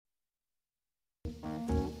Welcome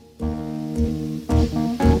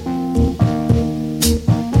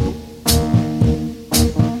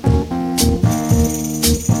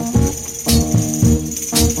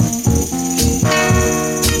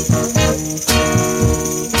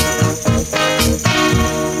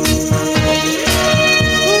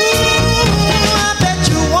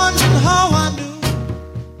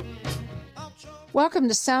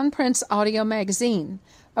to Soundprints Audio Magazine,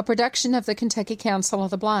 a production of the Kentucky Council of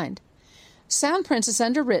the Blind. Soundprints is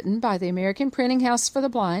underwritten by the American Printing House for the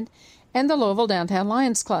Blind and the Louisville Downtown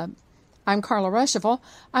Lions Club. I'm Carla Ruschival.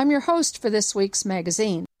 I'm your host for this week's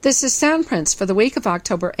magazine. This is Soundprints for the week of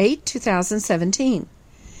October 8, 2017.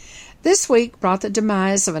 This week brought the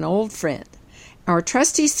demise of an old friend. Our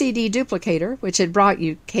trusty CD duplicator, which had brought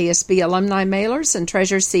you KSB alumni mailers and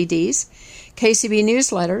treasure CDs, KCB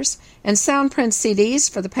newsletters, and Soundprint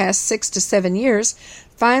CDs for the past 6 to 7 years,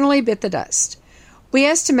 finally bit the dust. We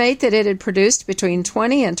estimate that it had produced between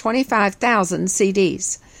 20 and 25,000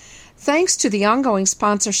 CDs. Thanks to the ongoing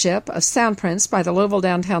sponsorship of Soundprints by the Louisville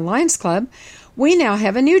Downtown Lions Club, we now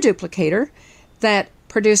have a new duplicator that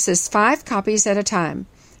produces 5 copies at a time.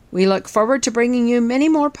 We look forward to bringing you many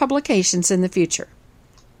more publications in the future.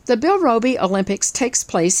 The Bill Roby Olympics takes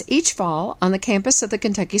place each fall on the campus of the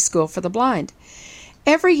Kentucky School for the Blind.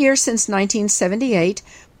 Every year since 1978,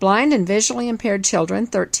 blind and visually impaired children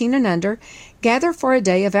 13 and under gather for a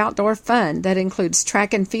day of outdoor fun that includes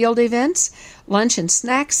track and field events, lunch and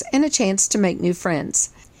snacks, and a chance to make new friends.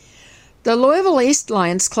 The Louisville East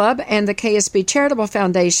Lions Club and the KSB Charitable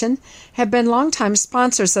Foundation have been longtime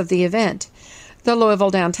sponsors of the event. The Louisville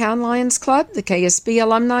Downtown Lions Club, the KSB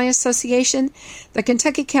Alumni Association, the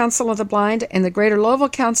Kentucky Council of the Blind, and the Greater Louisville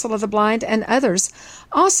Council of the Blind, and others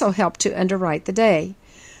also helped to underwrite the day.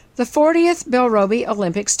 The 40th Bill Roby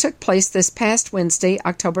Olympics took place this past Wednesday,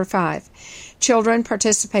 October 5. Children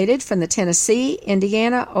participated from the Tennessee,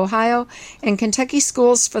 Indiana, Ohio, and Kentucky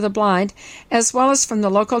Schools for the Blind, as well as from the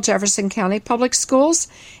local Jefferson County Public Schools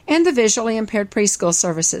and the visually impaired preschool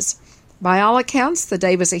services. By all accounts, the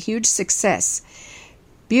day was a huge success.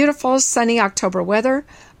 Beautiful, sunny October weather,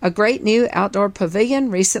 a great new outdoor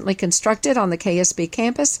pavilion recently constructed on the KSB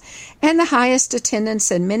campus, and the highest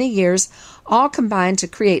attendance in many years all combined to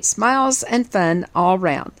create smiles and fun all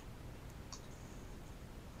round.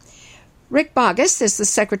 Rick Bogus is the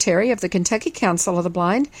secretary of the Kentucky Council of the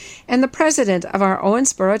Blind and the president of our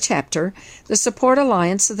Owensboro chapter, the Support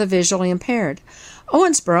Alliance of the Visually Impaired.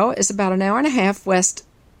 Owensboro is about an hour and a half west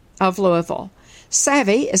of Louisville.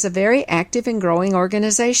 Savvy is a very active and growing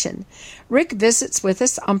organization. Rick visits with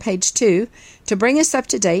us on page 2 to bring us up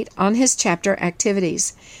to date on his chapter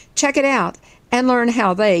activities. Check it out and learn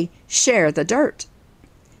how they share the dirt.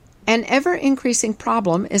 An ever-increasing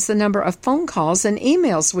problem is the number of phone calls and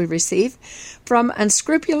emails we receive from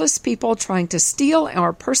unscrupulous people trying to steal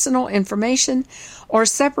our personal information or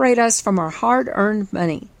separate us from our hard-earned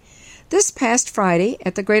money. This past Friday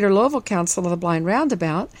at the Greater Louisville Council of the Blind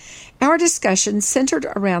Roundabout, our discussion centered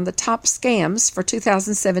around the top scams for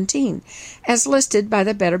 2017, as listed by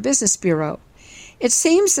the Better Business Bureau. It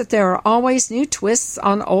seems that there are always new twists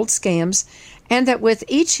on old scams, and that with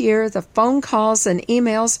each year the phone calls and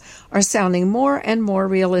emails are sounding more and more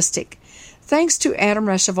realistic. Thanks to Adam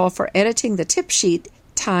Ruschival for editing the tip sheet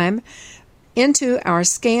time into our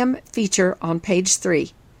scam feature on page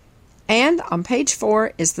 3. And on page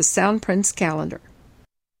 4 is the Soundprints calendar.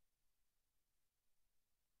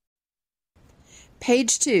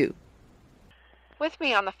 Page 2. With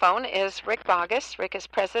me on the phone is Rick Bogus. Rick is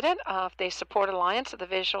president of the Support Alliance of the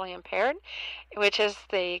Visually Impaired, which is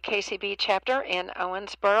the KCB chapter in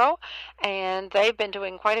Owensboro, and they've been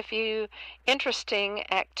doing quite a few interesting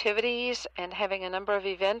activities and having a number of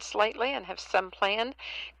events lately and have some planned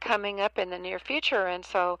coming up in the near future. And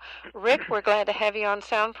so, Rick, we're glad to have you on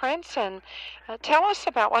Soundprints, and tell us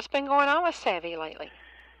about what's been going on with Savvy lately.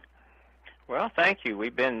 Well, thank you.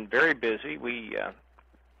 We've been very busy.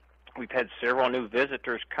 We've had several new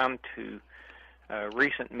visitors come to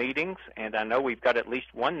recent meetings, and I know we've got at least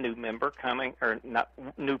one new member coming, or not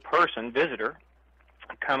new person, visitor,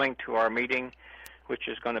 coming to our meeting, which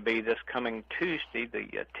is going to be this coming Tuesday,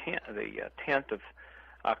 the 10th of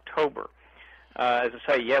October. As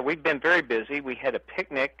I say, we've been very busy. We had a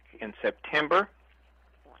picnic in September.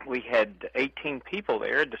 We had 18 people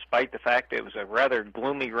there, despite the fact it was a rather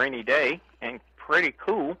gloomy, rainy day and pretty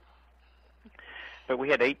cool. But we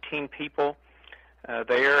had 18 people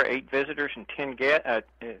there, 8 visitors and 10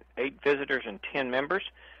 members,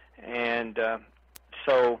 and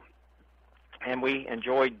we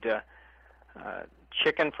enjoyed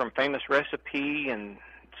chicken from Famous Recipe and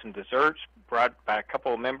some desserts brought by a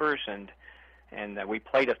couple of members, and And we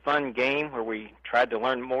played a fun game where we tried to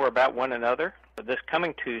learn more about one another. But this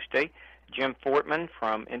coming Tuesday, Jim Fortman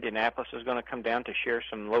from Indianapolis is going to come down to share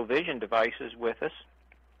some low vision devices with us.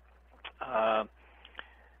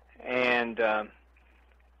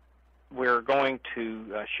 We're going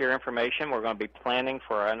to share information. We're going to be planning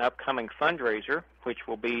for an upcoming fundraiser, which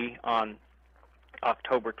will be on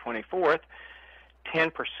October 24th.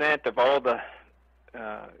 10% of all the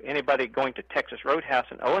anybody going to Texas Roadhouse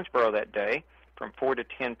in Owensboro that day from 4 to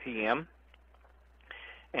 10 p.m.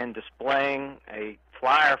 and displaying a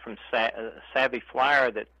flyer from Savvy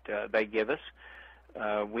Flyer that they give us,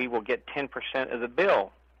 we will get 10% of the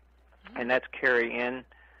bill, and that's carry in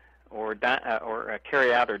or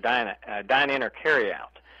carry out or dine in or carry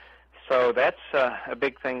out. So that's a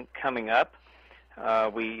big thing coming up.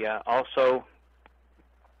 We also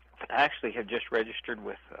actually have just registered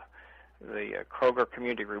with the Kroger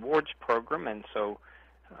Community Rewards Program, and so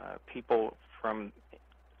people from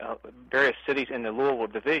various cities in the Louisville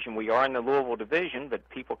Division, we are in the Louisville Division, but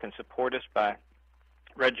people can support us by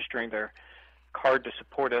registering their card to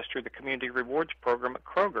support us through the Community Rewards Program at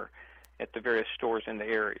Kroger at the various stores in the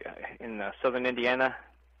area. In southern Indiana,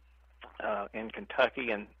 in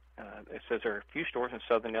Kentucky, and it says there are a few stores in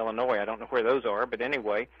southern Illinois. I don't know where those are, but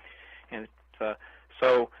anyway. And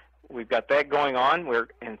so we've got that going on. We're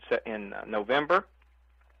in November.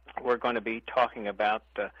 We're going to be talking about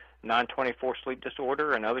non-24 sleep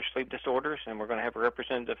disorder and other sleep disorders, and we're going to have a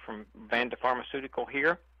representative from Vanda Pharmaceutical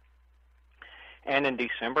here. And in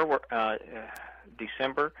December,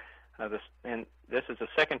 and this is the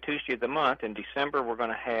second Tuesday of the month. In December, we're going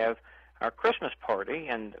to have our Christmas party,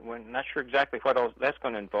 and we're not sure exactly what else that's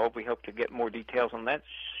going to involve. We hope to get more details on that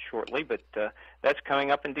shortly, but that's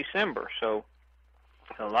coming up in December, so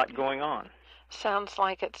a lot going on. Sounds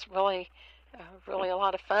like it's really a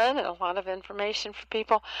lot of fun and a lot of information for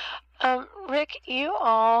people. Rick, you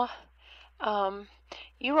all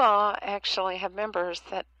actually have members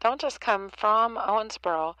that don't just come from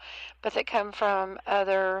Owensboro, but that come from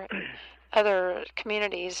other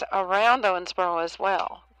communities around Owensboro as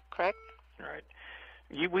well, correct? Right.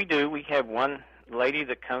 We do. We have one lady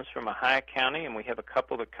that comes from Ohio County, and we have a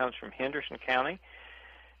couple that comes from Henderson County.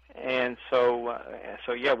 And so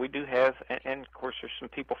yeah, we do have, and of course there's some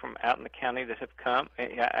people from out in the county that have come,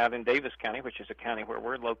 out in Davis County, which is a county where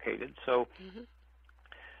we're located. So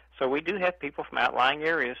so we do have people from outlying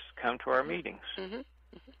areas come to our meetings.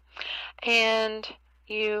 And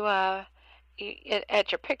you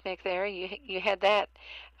at your picnic there, you had that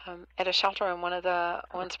at a shelter in one of the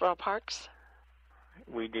Owensboro parks?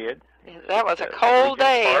 We did. That was a cold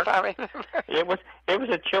day, if I remember. It was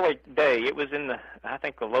a chilly day. It was in the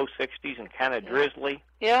low 60s and kind of drizzly.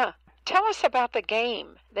 Yeah. Tell us about the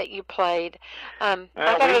game that you played. I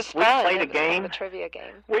thought it was fun. We played a game. Kind of a trivia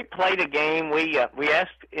game. We played a game. We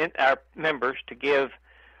asked our members to give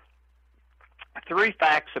 3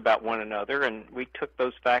 facts about one another, and we took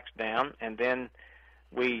those facts down, and then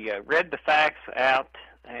we read the facts out,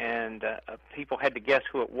 and people had to guess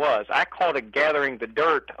who it was. I called it gathering the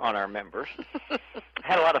dirt on our members.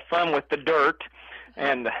 Had a lot of fun with the dirt,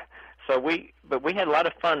 and we had a lot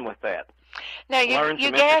of fun with that. Now learned you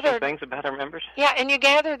some gathered things about our members. Yeah, and you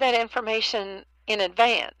gathered that information in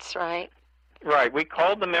advance, right? Right. We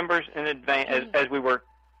called the members in advance as we were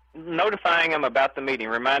notifying them about the meeting,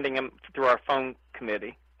 reminding them through our phone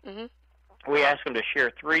committee. We asked them to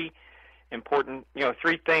share 3 important,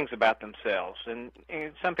 3 things about themselves. And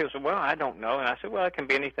some people said, well, I don't know. And I said, well, it can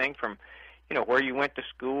be anything from, where you went to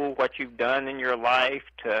school, what you've done in your life,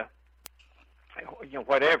 to,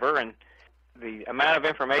 whatever. And the amount of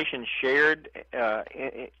information shared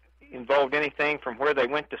involved anything from where they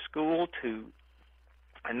went to school to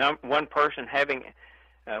one person having,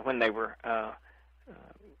 when they were,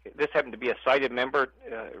 this happened to be a cited member,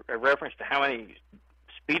 a reference to how many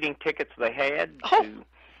speeding tickets they had.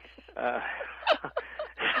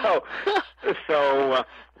 So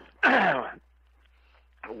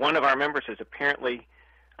one of our members is apparently,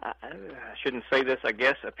 I shouldn't say this, I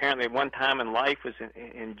guess, apparently one time in life was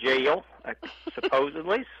in jail,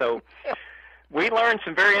 supposedly. So we learned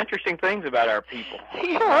some very interesting things about our people.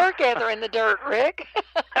 You were gathering the dirt, Rick.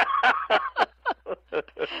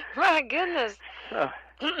 My goodness.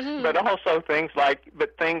 But also things like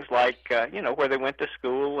where they went to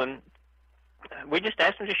school, and we just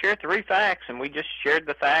asked them to share 3 facts, and we just shared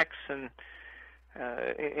the facts. And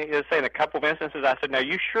in a couple of instances, I said, "Now,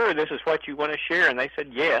 you sure this is what you want to share?" And they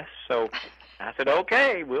said, "Yes." So I said,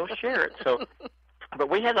 "Okay, we'll share it." So, but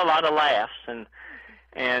we had a lot of laughs and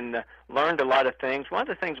learned a lot of things. One of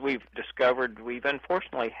the things we've discovered, we've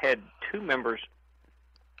unfortunately had 2 members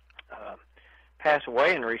pass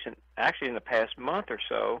away in the past month or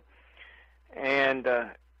so, and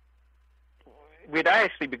we'd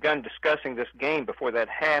actually begun discussing this game before that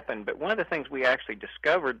happened. But one of the things we actually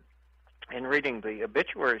discovered in reading the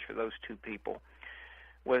obituaries for those two people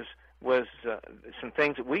was some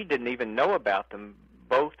things that we didn't even know about them.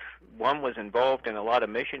 One was involved in a lot of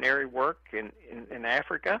missionary work in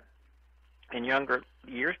Africa in younger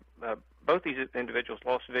years. Both these individuals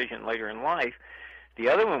lost vision later in life. The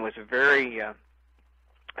other one was a very a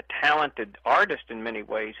talented artist in many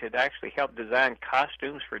ways. Had actually helped design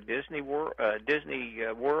costumes for Disney World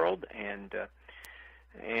and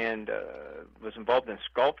was involved in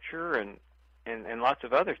sculpture and lots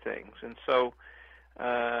of other things. And so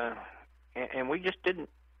and we just didn't.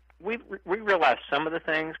 We realized some of the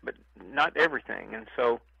things, but not everything. And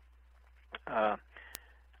so I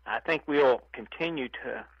think we'll continue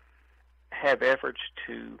to have efforts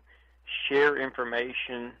to share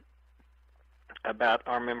information about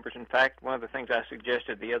our members. In fact, one of the things I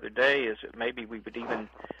suggested the other day is that maybe we would even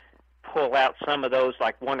pull out some of those,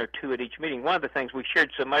 like one or two at each meeting. One of the things we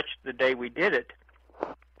shared so much the day we did it,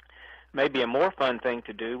 maybe a more fun thing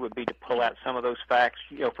to do would be to pull out some of those facts,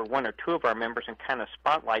 for one or two of our members and kind of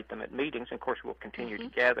spotlight them at meetings. And of course, we'll continue to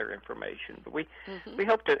gather information. But we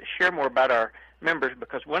hope to share more about our members,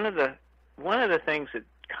 because one of the things that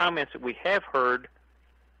comments that we have heard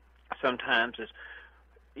sometimes is,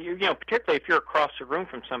 particularly if you're across the room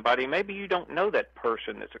from somebody, maybe you don't know that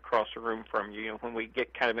person that's across the room from you, when we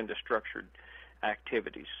get kind of into structured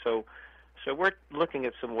activities. So we're looking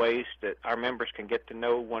at some ways that our members can get to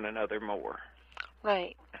know one another more.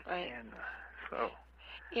 Right. And so.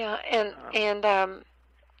 Yeah, and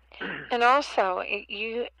also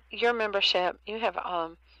your membership, you have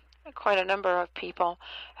quite a number of people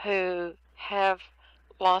who have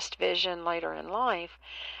lost vision later in life,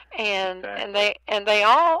 and exactly. they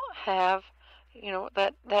all have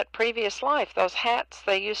that previous life, those hats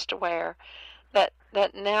they used to wear that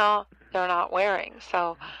now they're not wearing.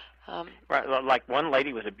 So right, like one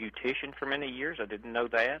lady was a beautician for many years. I didn't know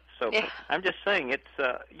that. So yeah. I'm just saying it's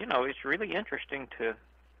it's really interesting to.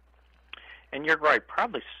 And you're right.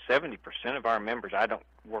 Probably 70% of our members. I haven't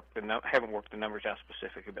worked the numbers out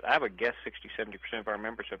specifically, but I would guess 60-70% of our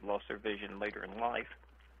members have lost their vision later in life.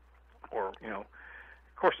 Or of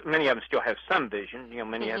course, many of them still have some vision.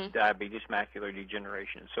 Many have diabetes, macular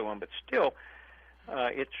degeneration, and so on. But still,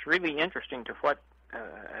 it's really interesting as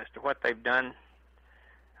to what they've done.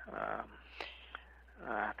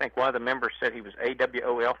 I think one of the members said he was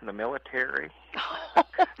AWOL from the military. Oh,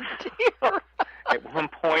 dear. At one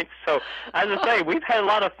point. So, as I say, we've had a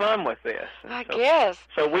lot of fun with this. I guess.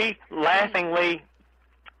 So we laughingly,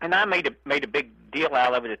 and I made a big deal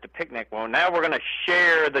out of it at the picnic. Well, now we're going to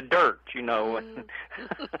share the dirt, and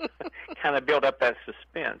kind of build up that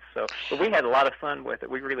suspense. So, but we had a lot of fun with it.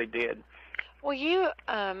 We really did. Well, you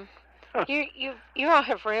all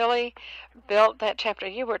have really built that chapter.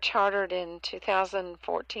 You were chartered in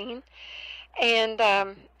 2014. And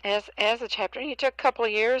as a chapter, you took a couple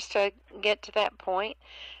of years to get to that point.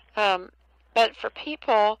 But for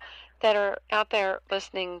people that are out there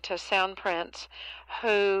listening to Soundprints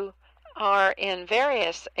who are in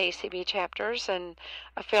various ACB chapters and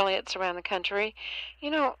affiliates around the country,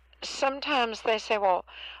 sometimes they say, well,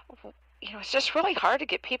 it's just really hard to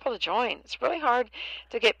get people to join. It's really hard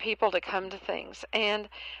to get people to come to things. And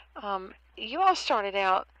you all started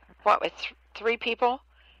out, with 3 people?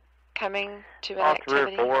 Coming to an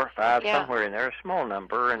activity? 3 or 4 or 5, yeah. somewhere in there, a small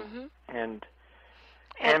number, and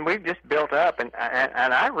we've just built up, and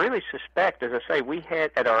I really suspect, as I say, we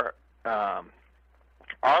had at our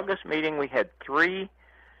August meeting, we had 3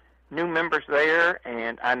 new members there,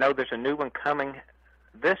 and I know there's a new one coming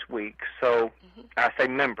this week. So I say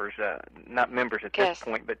members, not members at this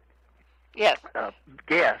point, but yes,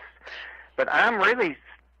 guests. But I'm really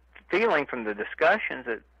feeling from the discussions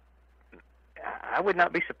that I would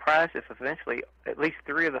not be surprised if eventually at least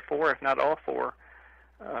 3 of the 4, if not all 4,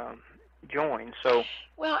 join. So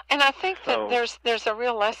well, and I think that there's a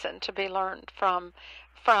real lesson to be learned from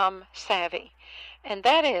Savvy, and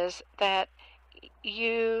that is that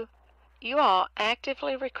you all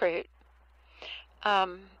actively recruit.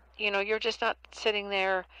 You're just not sitting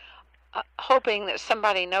there hoping that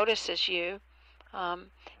somebody notices you.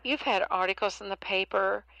 You've had articles in the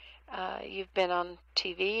paper. You've been on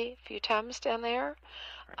TV a few times down there.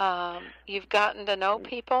 You've gotten to know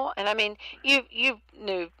people, and I mean, you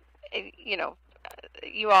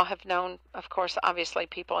all have known, of course, obviously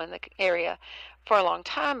people in the area for a long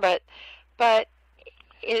time, but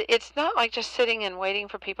it's not like just sitting and waiting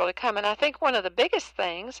for people to come. And I think one of the biggest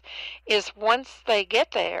things is once they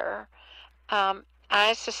get there,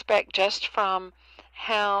 I suspect just from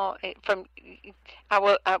how I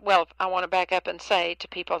want to back up and say to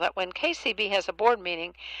people that when KCB has a board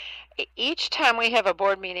meeting, each time we have a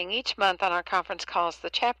board meeting each month on our conference calls, the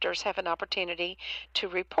chapters have an opportunity to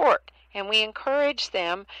report, and we encourage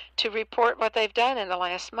them to report what they've done in the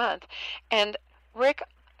last month. And Rick,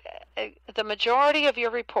 the majority of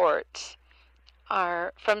your reports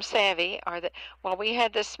are from Savvy are that, well, we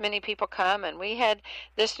had this many people come and we had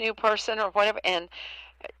this new person or whatever, and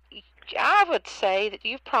I would say that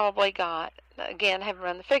you've probably got, again, haven't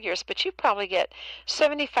run the figures, but you probably get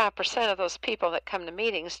 75% of those people that come to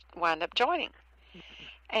meetings wind up joining.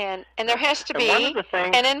 And there has to be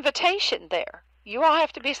an invitation there. You all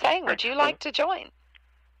have to be saying, would you like to join?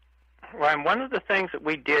 Well, and one of the things that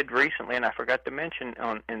we did recently, and I forgot to mention,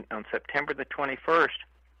 on September the 21st,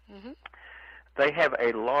 they have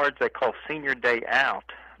a large, they call Senior Day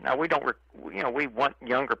Out. Now, we don't, we want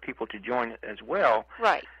younger people to join it as well.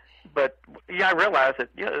 Right. But, yeah, I realize that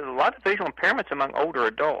a lot of visual impairments among older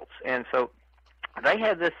adults. And so they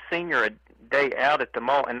have this Senior Day Out at the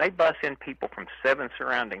mall, and they bus in people from 7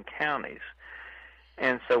 surrounding counties.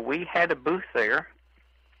 And so we had a booth there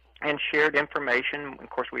and shared information.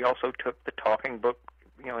 Of course, we also took the talking book,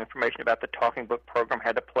 information about the talking book program,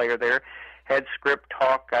 had a player there, had Script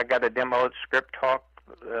Talk. I got a demo of Script Talk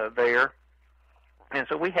there. And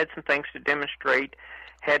so we had some things to demonstrate,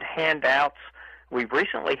 had handouts. We've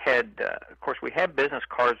recently had, of course, we have business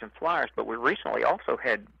cards and flyers, but we recently also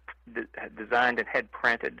had designed and had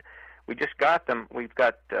printed. We just got them. We've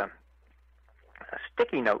got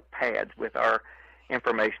sticky note pads with our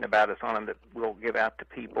information about us on them that we'll give out to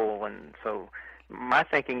people. And so my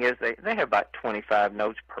thinking is they have about 25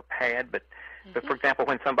 notes per pad, but for example,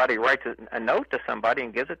 when somebody writes a note to somebody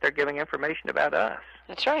and gives it, they're giving information about us.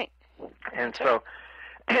 That's right. And so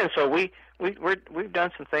we've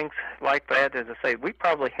done some things like that. As I say, we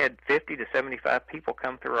probably had 50 to 75 people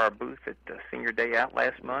come through our booth at the Senior Day Out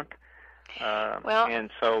last month. And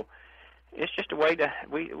so it's just a way to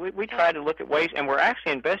we try to look at ways, and we're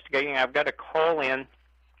actually investigating. I've got a call in,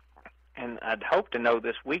 and I'd hope to know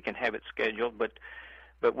this week and have it scheduled. But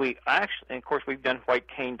we actually, of course, we've done White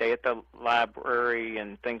Cane Day at the library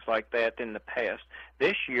and things like that in the past.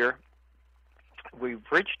 This year, we've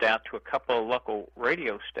reached out to a couple of local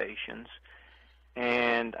radio stations,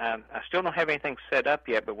 and I still don't have anything set up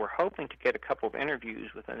yet, but we're hoping to get a couple of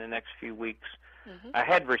interviews within the next few weeks. I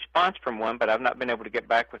had response from one, but I've not been able to get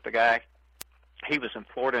back with the guy. He was in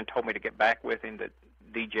Florida and told me to get back with him, the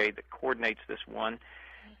DJ that coordinates this one,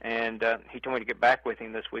 and he told me to get back with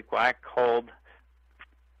him this week. Well, I called,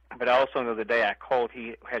 but I also know the day I called,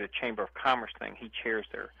 he had a Chamber of Commerce thing. He chairs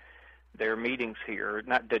their meetings here.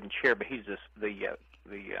 Not doesn't chair, but he's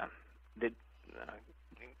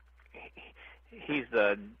he's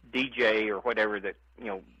the DJ or whatever that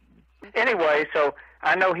Anyway, so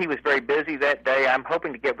I know he was very busy that day. I'm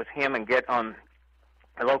hoping to get with him and get on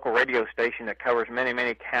a local radio station that covers many,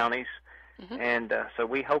 many counties. And so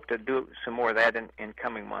we hope to do some more of that in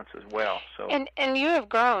coming months as well. So and you have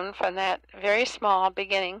grown from that very small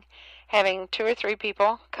beginning, having 2 or 3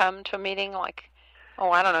 people come to a meeting like,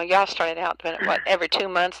 I don't know, y'all started out every 2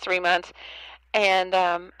 months, 3 months. And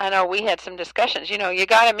I know we had some discussions. You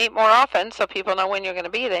got to meet more often so people know when you're going to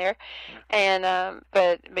be there. And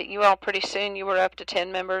but you all pretty soon you were up to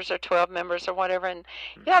 10 members or 12 members or whatever, and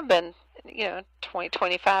y'all been 20,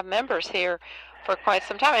 25 members here for quite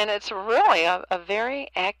some time, and it's really a very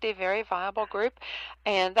active, very viable group.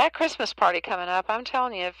 And that Christmas party coming up, I'm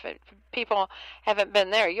telling you, if people haven't been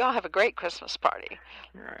there, you all have a great Christmas party.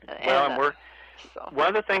 Right. Well, and we're one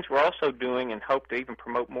of the things we're also doing, and hope to even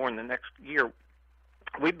promote more in the next year,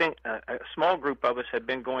 we've been a small group of us have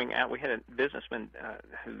been going out. We had a businessman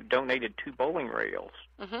who donated 2 bowling rails,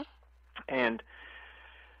 and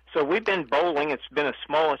so we've been bowling. It's been a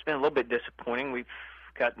little bit disappointing. We've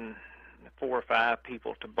gotten 4 or 5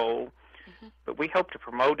 people to bowl, but we hope to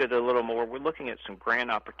promote it a little more. We're looking at some grant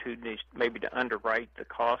opportunities, maybe to underwrite the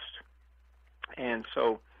cost, and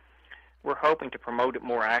so we're hoping to promote it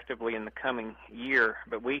more actively in the coming year.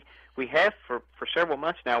 But we have for several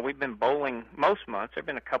months now. We've been bowling most months. There have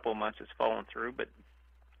been a couple of months it's fallen through, but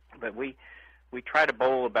we try to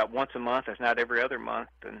bowl about once a month, if not every other month,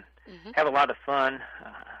 and have a lot of fun,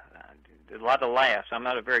 a lot of laughs. I'm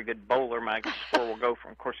not a very good bowler. My score will go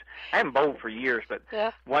from, of course, I haven't bowled for years, but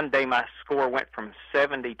one day my score went from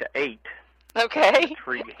 70 to 8. Okay.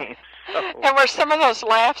 3 games. So. And were some of those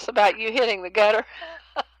laughs about you hitting the gutter?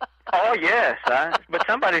 Oh, yes. But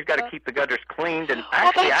somebody's got to keep the gutters cleaned. And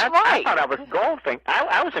actually, I thought I was golfing.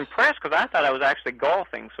 I was impressed because I thought I was actually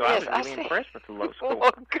golfing. So I was really impressed with the low score.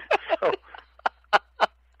 Well,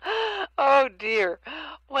 Oh, dear.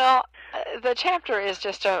 Well, the chapter is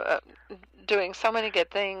just doing so many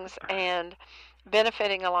good things and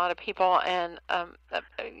benefiting a lot of people. And I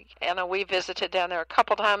know we visited down there a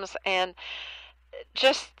couple times, and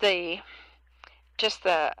just the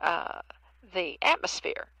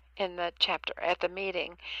atmosphere in the chapter at the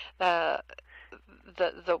meeting, the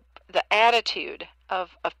attitude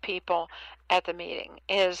of people at the meeting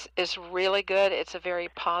is really good. It's a very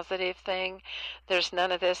positive thing. There's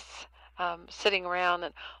none of this sitting around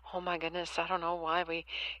and, oh my goodness, I don't know why we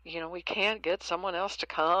can't get someone else to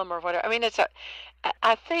come or whatever. I mean,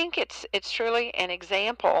 I think it's truly an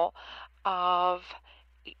example of,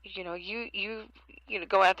 you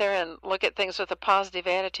go out there and look at things with a positive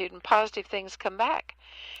attitude, and positive things come back.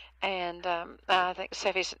 And I think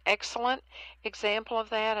Seffi's an excellent example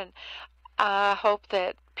of that. And I hope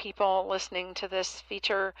that people listening to this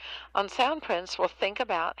feature on Soundprints will think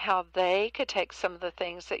about how they could take some of the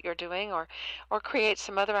things that you're doing or create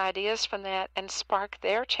some other ideas from that and spark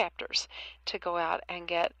their chapters to go out and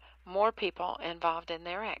get more people involved in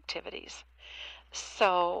their activities.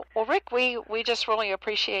 So, well, Rick, we just really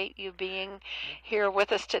appreciate you being here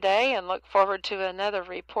with us today and look forward to another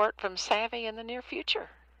report from Savvy in the near future.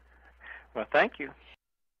 Well, thank you.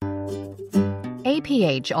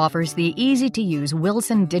 APH offers the easy-to-use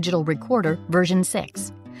Wilson Digital Recorder version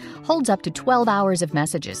 6. Holds up to 12 hours of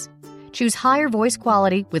messages. Choose higher voice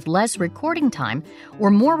quality with less recording time or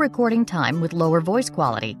more recording time with lower voice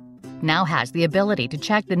quality. Now has the ability to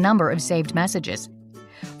check the number of saved messages.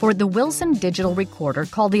 For the Wilson Digital Recorder,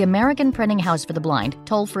 call the American Printing House for the Blind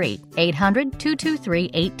toll-free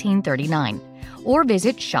 800-223-1839 or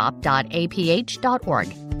visit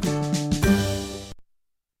shop.aph.org.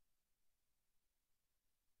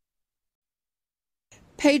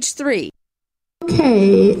 Page 3.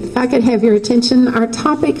 Okay, if I could have your attention, our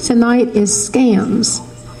topic tonight is scams.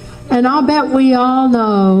 And I'll bet we all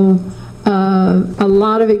know a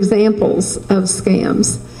lot of examples of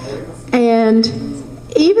scams. And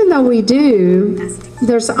even though we do,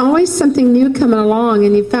 there's always something new coming along,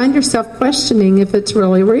 and you find yourself questioning if it's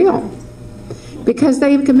really real. Because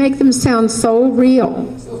they can make them sound so real.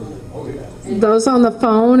 Those on the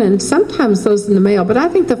phone and sometimes those in the mail. But I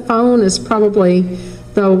think the phone is probably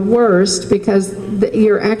the worst because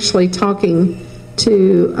you're actually talking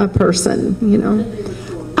to a person,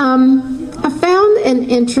 I found an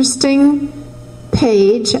interesting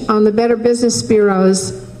page on the Better Business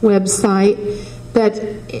Bureau's website that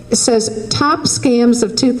says top scams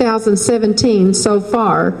of 2017 so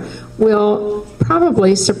far will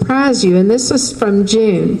probably surprise you, and this is from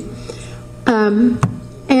June.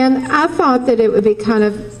 And I thought that it would be kind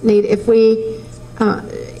of neat if we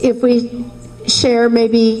share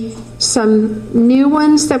maybe some new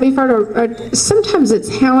ones that we've heard, or sometimes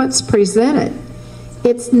it's how it's presented.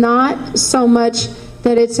 It's not so much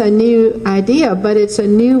that it's a new idea, but it's a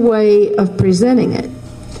new way of presenting it.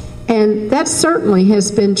 And that certainly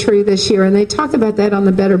has been true this year, and they talk about that on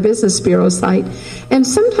the Better Business Bureau site. And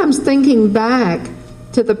sometimes thinking back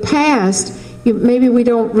to the past, maybe we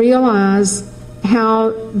don't realize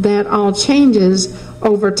how that all changes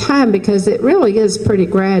over time because it really is pretty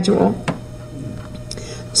gradual.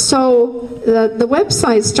 So the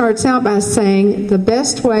website starts out by saying the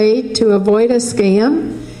best way to avoid a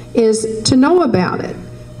scam is to know about it.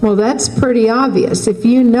 Well, that's pretty obvious. If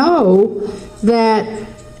you know that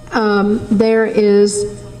there is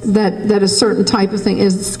that a certain type of thing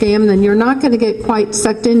is a scam, then you're not going to get quite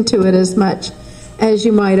sucked into it as much as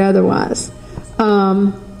you might otherwise.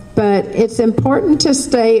 But it's important to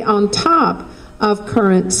stay on top of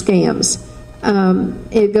current scams.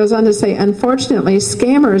 It goes on to say, unfortunately,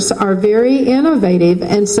 scammers are very innovative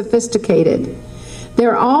and sophisticated.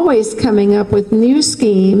 They're always coming up with new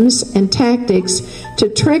schemes and tactics to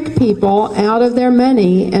trick people out of their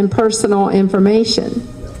money and personal information.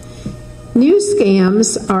 New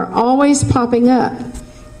scams are always popping up,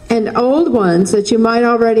 and old ones that you might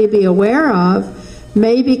already be aware of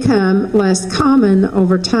may become less common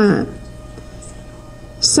over time.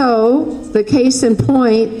 So, the case in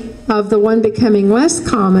point of the one becoming less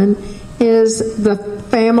common is the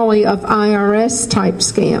family of IRS type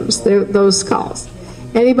scams, those calls.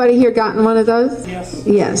 Anybody here gotten one of those?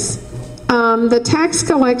 Yes. The tax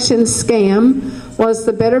collection scam was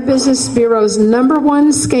the Better Business Bureau's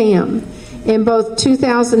 #1 scam in both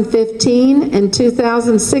 2015 and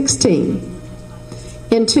 2016.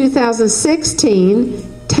 In 2016,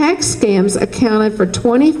 tax scams accounted for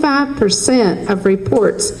 25% of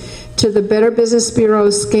reports to the Better Business Bureau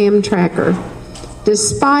Scam Tracker,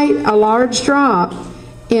 despite a large drop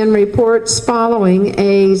in reports following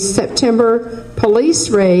a September police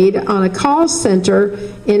raid on a call center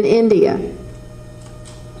in India.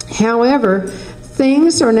 However,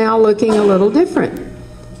 things are now looking a little different.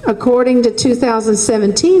 According to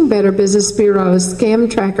 2017 Better Business Bureau Scam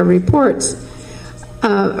Tracker reports,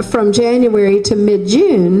 from January to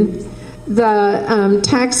mid-June, the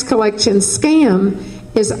tax collection scam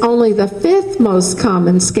is only the 5th most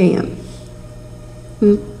common scam,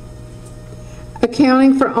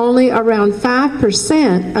 accounting for only around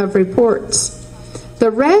 5% of reports. The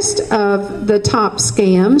rest of the top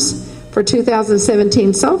scams for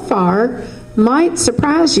 2017 so far might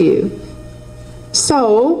surprise you.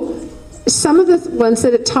 So, some of the ones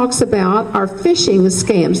that it talks about are phishing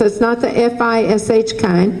scams. That's not the F-I-S-H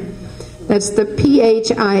kind. That's the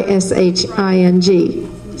P-H-I-S-H-I-N-G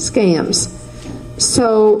scams.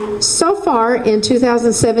 So far in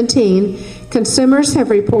 2017, consumers have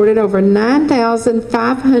reported over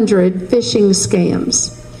 9,500 phishing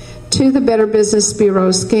scams to the Better Business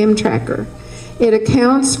Bureau Scam Tracker. It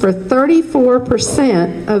accounts for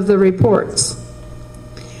 34% of the reports.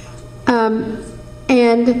 And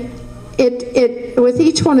it with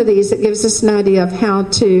each one of these, it gives us an idea of how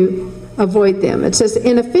to avoid them. It says,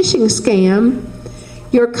 in a phishing scam,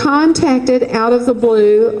 you're contacted out of the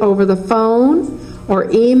blue over the phone or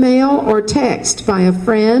email or text by a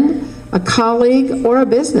friend, a colleague, or a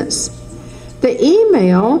business. The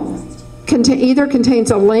email either contains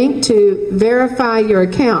a link to verify your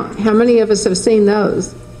account. How many of us have seen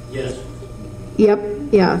those? Yes. Yep,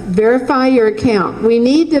 yeah. Verify your account. We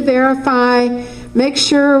need to verify, make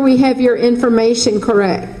sure we have your information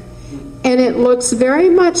correct. And it looks very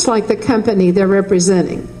much like the company they're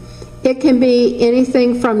representing. It can be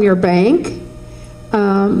anything from your bank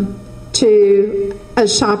to a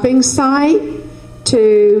shopping site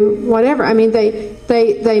to whatever. I mean,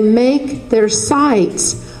 they make their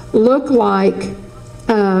sites look like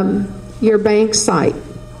your bank site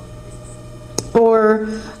or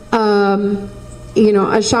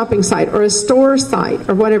a shopping site or a store site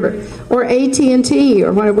or whatever, or AT&T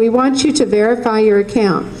or whatever. We want you to verify your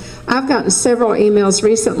account. I've gotten several emails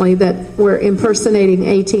recently that were impersonating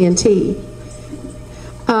AT&T.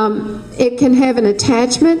 It can have an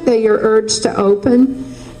attachment that you're urged to open,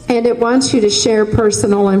 and it wants you to share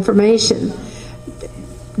personal information.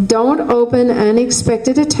 Don't open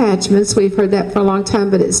unexpected attachments. We've heard that for a long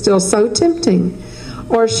time, but it's still so tempting.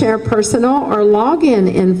 Or share personal or login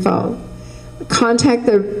info. Contact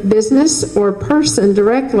the business or person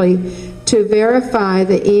directly to verify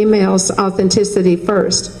the email's authenticity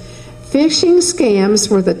first. Phishing scams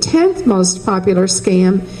were the 10th most popular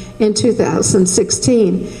scam in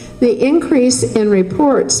 2016. The increase in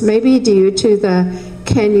reports may be due to the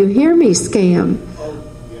 "Can you hear me" scam,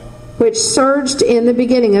 which surged in the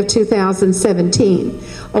beginning of 2017.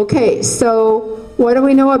 Okay, so what do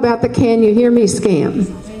we know about the "Can you hear me" scam?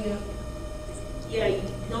 Yeah,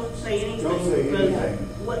 don't say anything. Because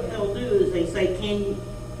what they'll do is they say, can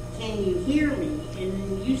you hear me? And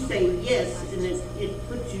then you say yes, and it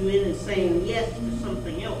puts you in as saying yes to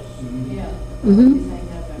something else. Mm-hmm.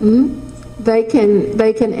 Mm-hmm. They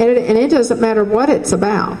can edit it, and it doesn't matter what it's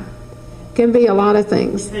about. It can be a lot of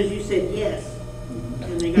things. Because you said yes,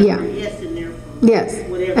 and they got your yes in there. Yes,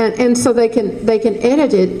 whatever. and so they can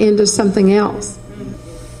edit it into something else.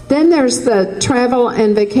 Then there's the travel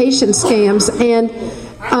and vacation scams, and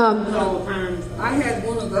all the time. I had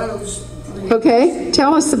one of those. okay,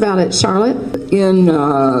 tell us about it, Charlotte.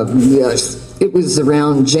 Yes, it was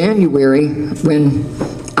around January when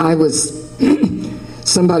I was.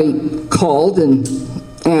 Somebody called and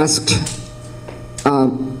asked,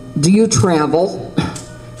 "Do you travel?"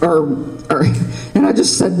 And I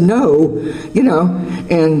just said no,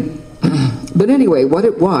 And but anyway, what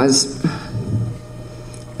it was,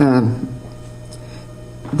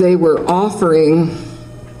 they were offering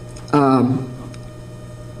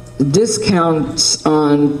discounts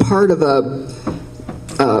on part of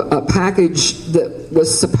a package that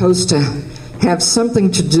was supposed to have something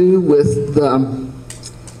to do with the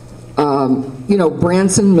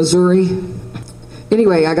Branson, Missouri.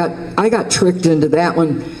 Anyway, I got tricked into that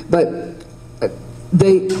one, but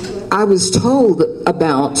I was told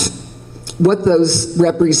about what those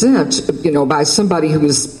represent, by somebody who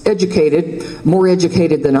was educated, more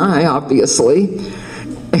educated than I, obviously,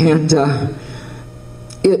 and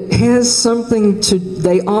it has something to.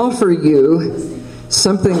 They offer you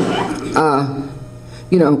something,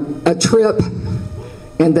 a trip,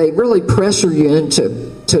 and they really pressure you into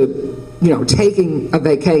taking a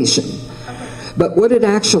vacation. But what it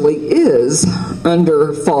actually is,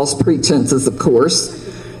 under false pretenses, of course,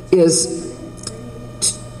 is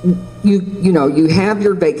you have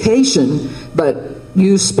your vacation, but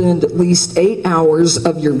you spend at least 8 hours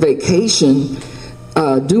of your vacation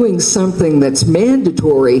doing something that's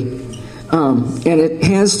mandatory, and it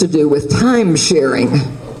has to do with time sharing.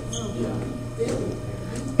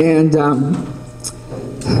 And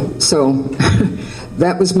so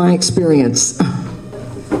that was my experience.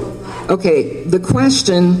 Okay, the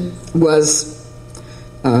question was,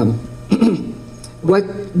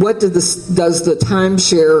 what does the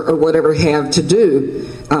timeshare or whatever have to do?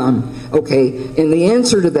 Okay, and the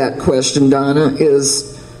answer to that question, Donna,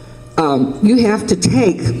 is you have to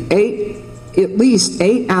take at least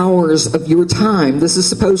 8 hours of your time. This is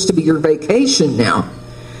supposed to be your vacation now.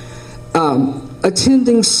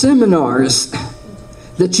 Attending seminars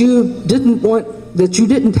that you didn't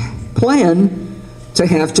plan to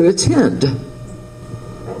have to attend.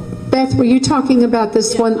 Beth, were you talking about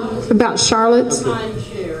this one, about Charlotte's?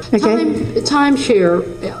 Timeshare. Okay.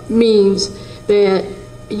 Timeshare means that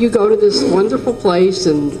you go to this wonderful place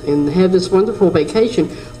and have this wonderful vacation,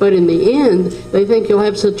 but in the end, they think you'll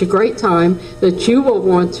have such a great time that you will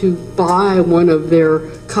want to buy one of their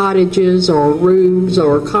cottages or rooms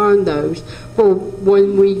or condos for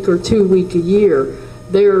 1 week or 2 week a year.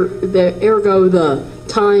 Ergo the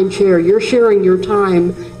timeshare, you're sharing your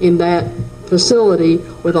time in that facility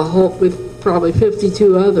with probably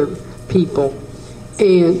 52 other people,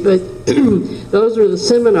 but those are the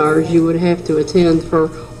seminars you would have to attend for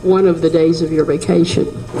one of the days of your vacation.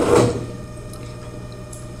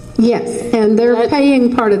 Yes, and they're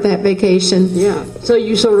paying part of that vacation. Yeah, so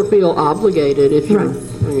you sort of feel obligated if you're,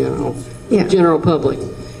 general public.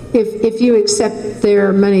 If you accept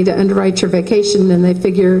their money to underwrite your vacation, then they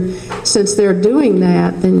figure since they're doing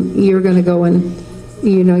that, then you're going to go and,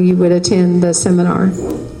 you would attend the seminar.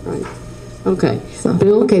 Right. Okay. So,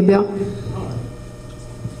 Bill? Okay, Bill?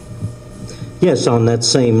 Yes, on that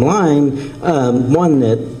same line, one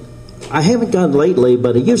that I haven't got lately,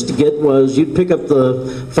 but I used to get was you'd pick up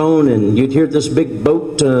the phone and you'd hear this big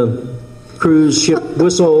boat cruise ship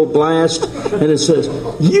whistle blast, and it says,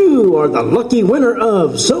 "You are the lucky winner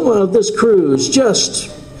of this cruise,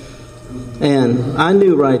 and I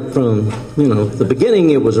knew right from, the beginning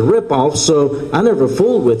it was a ripoff, so I never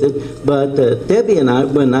fooled with it. But Debbie and I,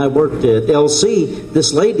 when I worked at LC,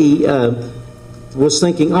 this lady was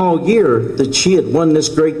thinking all year that she had won this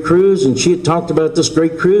great cruise, and she had talked about this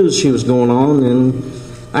great cruise she was going on, and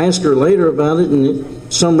I asked her later about it, and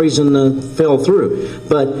some reason fell through.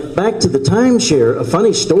 But back to the timeshare, a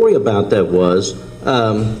funny story about that was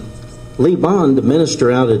Lee Bond, the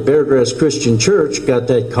minister out at Beargrass Christian Church, got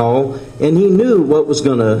that call, and he knew what was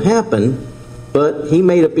going to happen, but he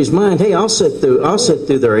made up his mind, hey, I'll sit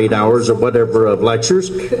through their 8 hours or whatever of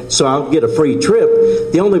lectures, so I'll get a free trip.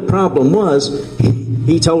 The only problem was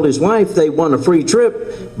he told his wife they won a free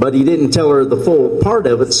trip, but he didn't tell her the full part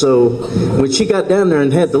of it, so when she got down there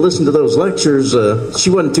and had to listen to those lectures, she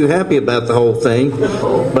wasn't too happy about the whole thing.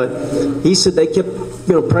 But he said they kept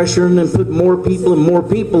pressuring and put more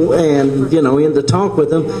people and in to talk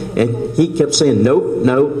with him, and he kept saying nope,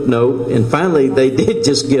 and finally they did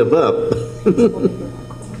just give up.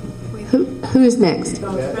 Who's next?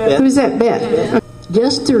 Who's that, Beth?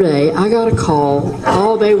 Yesterday, I got a call.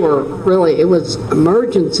 It was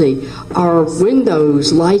emergency. Our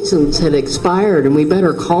Windows license had expired, and we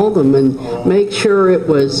better call them and make sure it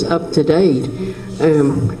was up to date.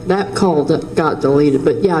 That call got deleted.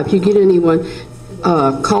 But yeah, if you get anyone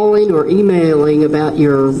calling or emailing about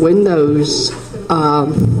your Windows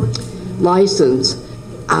license,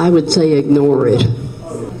 I would say ignore it.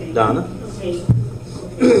 Donna?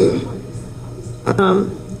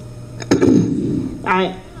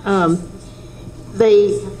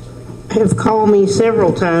 They have called me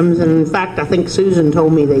several times, and in fact, I think Susan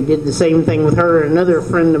told me they did the same thing with her. Another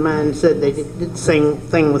friend of mine said they did the same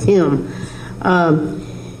thing with him.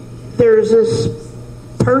 There's this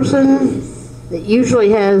person that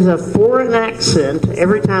usually has a foreign accent.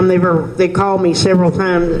 Every time they call me several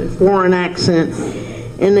times, a foreign accent,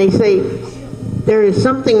 and they say, there is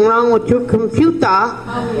something wrong with your computer.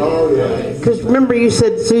 Because remember you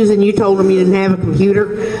said, Susan, you told them you didn't have a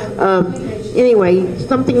computer. Anyway,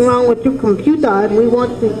 something wrong with your computer, and we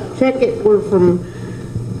want to check it. We're from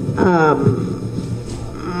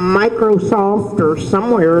Microsoft or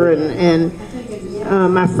somewhere, and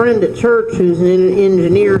my friend at church, who's an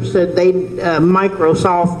engineer, said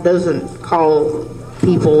Microsoft doesn't call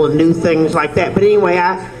people and do things like that. But anyway,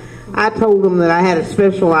 I told them that I had a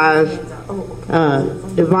specialized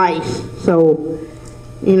device, so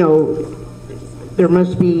there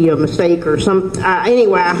must be a mistake or something.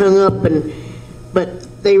 Anyway, I hung up,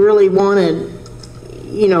 but they really wanted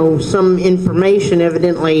some information,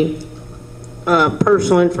 evidently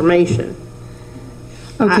personal information.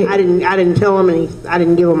 Okay. I didn't tell them I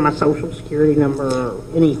didn't give them my social security number or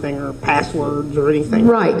anything or passwords or anything.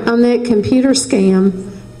 Right. On that computer scam,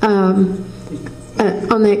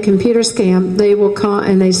 they will call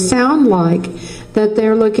and they sound like that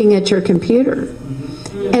they're looking at your computer.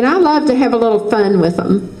 And I love to have a little fun with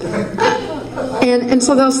them. And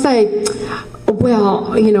so they'll say,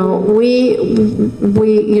 well, we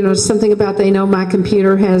something about they know my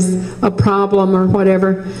computer has a problem or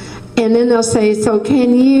whatever. And then they'll say, so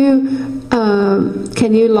can you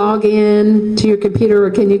log in to your computer,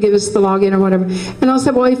 or can you give us the login or whatever? And I'll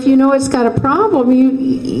say, well, if you know it's got a problem,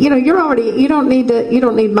 you don't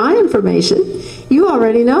need my information. You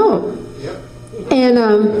already know. And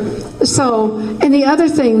and the other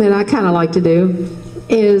thing that I kind of like to do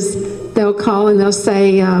is they'll call and they'll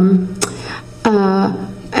say, ask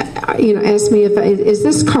me is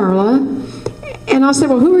this Carla? And I'll say,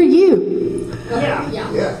 well, who are you?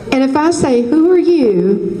 And if I say, who are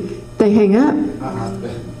you? They hang up.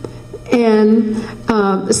 And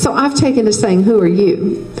so I've taken to saying, who are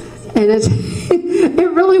you? And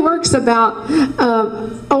it really works about,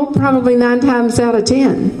 probably 9 times out of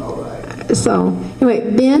 10. So, anyway,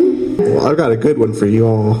 Ben? Well, I've got a good one for you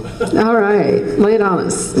all. All right, lay it on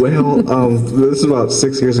us. Well, this is about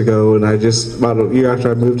 6 years ago, and about a year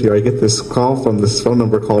after I moved here, I get this call from this phone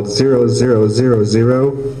number called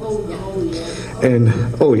 0000. And,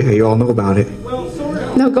 you all know about it.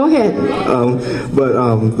 No, go ahead.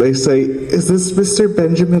 But they say, is this Mr.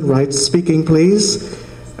 Benjamin Wright speaking, please?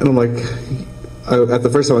 And I'm like, at the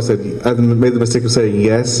first time I made the mistake of saying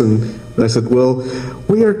yes, and I said, well,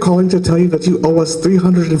 we are calling to tell you that you owe us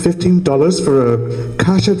 $315 for a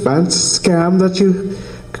cash advance scam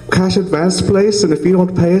cash advance place, and if you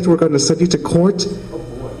don't pay it, we're going to send you to court.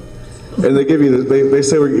 And they give you, they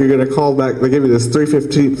say you're going to call back. They give you this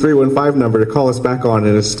 315 number to call us back on,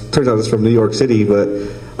 and it turns out it's from New York City. But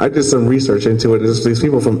I did some research into it. It's these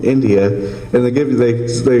people from India, and they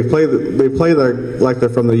play like they're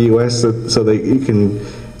from the U.S. so that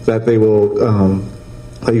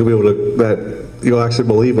you'll actually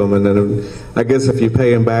believe them. And then I guess if you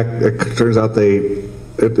pay them back, it turns out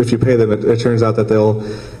if you pay them, it turns out that they'll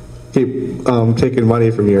keep taking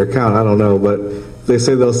money from your account. I don't know, but they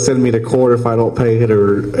say they'll send me to court if I don't pay it,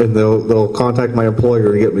 and they'll contact my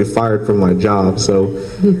employer and get me fired from my job. So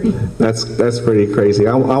that's pretty crazy.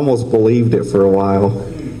 I almost believed it for a while.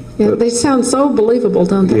 Yeah, they sound so believable,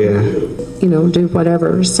 don't they? Yeah. Do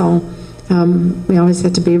whatever. So we always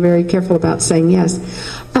have to be very careful about saying yes.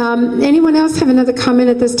 Anyone else have another comment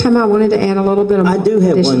at this time? I wanted to add a little bit of more. I do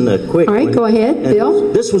have one quick one. All right, one. Go ahead,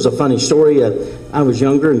 Bill. This was a funny story. I was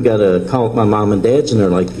younger and got a call at my mom and dad's, and they're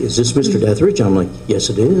like, is this Mr. Deathridge? I'm like, yes,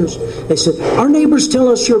 it is. They said, our neighbors tell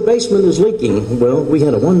us your basement is leaking. Well, we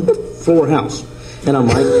had a 1-floor house. And I'm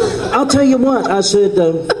like, I'll tell you what. I said,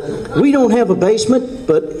 we don't have a basement,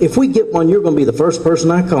 but if we get one, you're going to be the first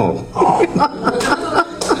person I call.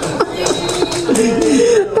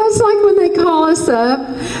 That's like when they call us up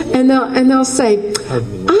and they'll say,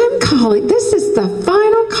 I'm calling, this is the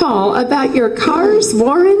final call about your car's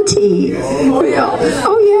warranty. Oh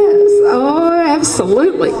yes, oh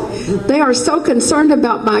absolutely. They are so concerned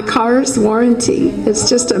about my car's warranty. It's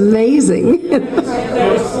just amazing.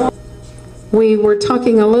 We were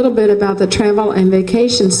talking a little bit about the travel and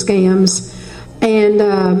vacation scams, and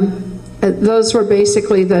those were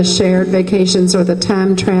basically the shared vacations or the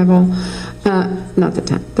time travel.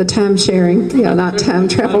 The time sharing, not time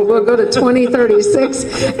travel. We'll go to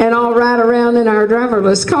 2036 and all ride around in our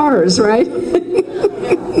driverless cars, right?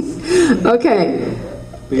 Okay.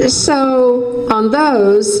 So on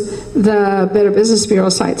those, the Better Business Bureau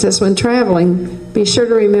site says when traveling, be sure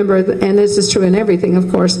to remember, and this is true in everything, of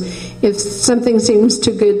course, if something seems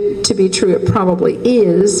too good to be true, it probably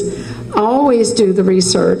is. Always do the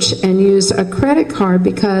research and use a credit card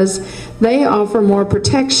because they offer more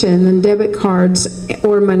protection than debit cards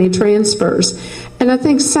or money transfers. And I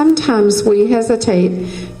think sometimes we hesitate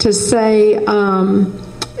to say,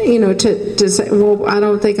 to say, well, I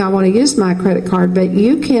don't think I want to use my credit card, but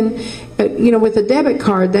you can, with a debit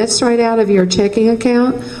card, that's right out of your checking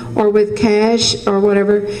account, or with cash or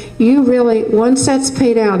whatever. You really, once that's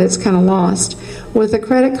paid out, it's kind of lost. With a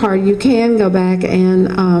credit card, you can go back and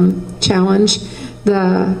challenge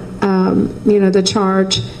the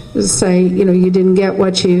charge. Say, you didn't get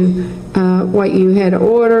what you had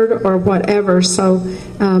ordered or whatever. So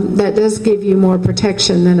that does give you more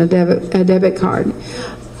protection than a debit card.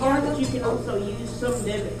 Cards, you can also use some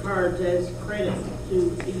debit cards as credit to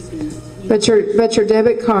But your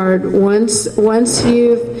debit card, once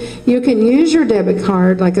you can use your debit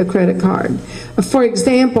card like a credit card. For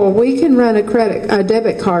example, we can run a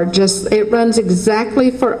debit card, it runs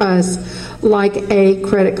exactly for us like a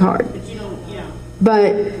credit card.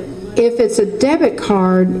 But if it's a debit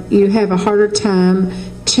card, you have a harder time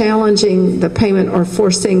challenging the payment or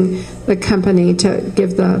forcing the company to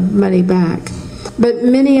give the money back. But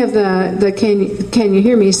many of the can you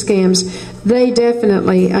hear me scams, they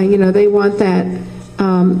definitely, they want that,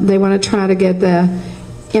 they want to try to get the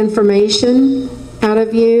information out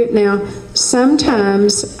of you. Now,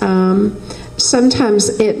 sometimes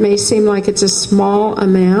it may seem like it's a small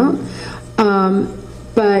amount,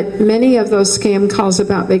 but many of those scam calls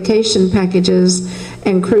about vacation packages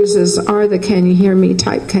and cruises are the can you hear me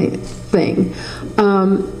type thing.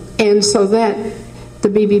 And so that the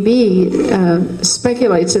BBB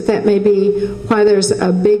speculates that may be why there's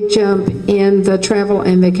a big jump in the travel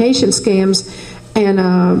and vacation scams and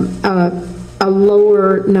a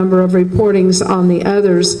lower number of reportings on the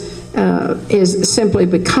others is simply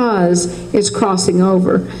because it's crossing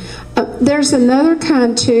over. There's another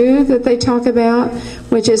kind, too, that they talk about,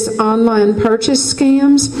 which is online purchase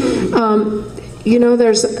scams.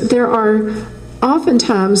 There are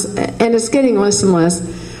oftentimes, and it's getting less and less,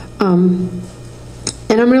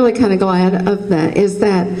 and I'm really kind of glad of that, is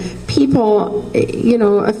that people,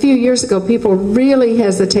 a few years ago, people really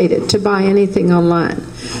hesitated to buy anything online.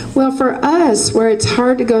 Well, for us, where it's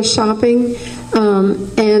hard to go shopping,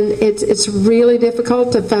 and it's really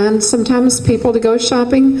difficult to find sometimes people to go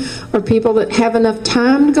shopping, or people that have enough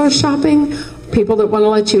time to go shopping, people that want to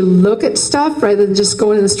let you look at stuff rather than just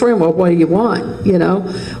going in the store and, well, what do you want?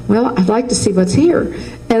 Well, I'd like to see what's here.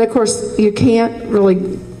 And, of course, you can't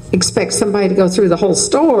really expect somebody to go through the whole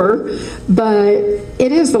store, but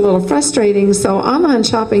it is a little frustrating. So online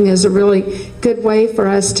shopping is a really good way for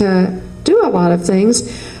us to do a lot of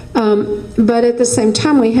things. But at the same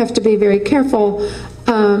time, we have to be very careful.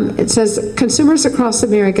 It says consumers across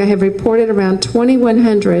America have reported around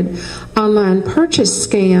 2,100 online purchase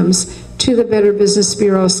scams to the Better Business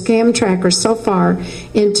Bureau scam tracker so far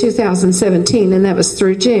in 2017, and that was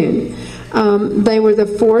through June. They were the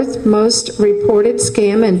fourth most reported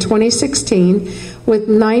scam in 2016 with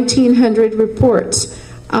 1,900 reports.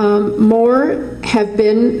 More have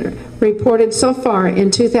been reported so far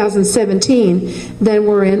in 2017 than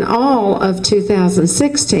were in all of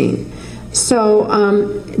 2016. So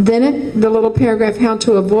then the little paragraph, how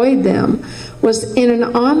to avoid them, was in an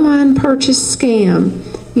online purchase scam,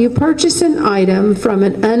 you purchase an item from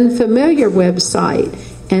an unfamiliar website,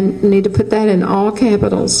 and need to put that in all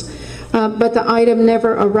capitals, but the item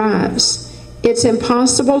never arrives. It's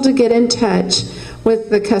impossible to get in touch with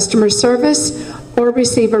the customer service or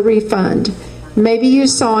receive a refund. Maybe you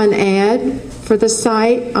saw an ad for the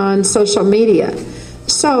site on social media,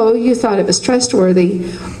 so you thought it was trustworthy,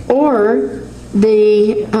 or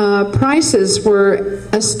the prices were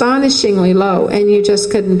astonishingly low and you just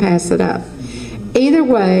couldn't pass it up. Either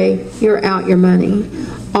way, you're out your money.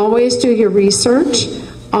 Always do your research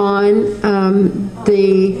on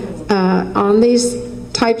these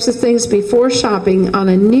types of things before shopping on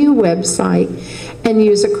a new website, and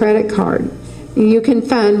use a credit card. You can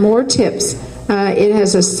find more tips. It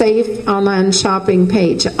has a safe online shopping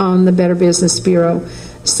page on the Better Business Bureau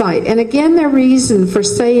site. And again, the reason for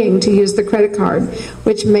saying to use the credit card,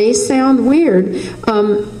 which may sound weird,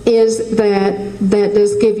 is that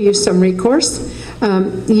does give you some recourse.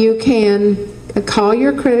 You can call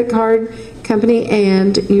your credit card company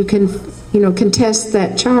and you can contest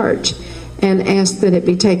that charge and ask that it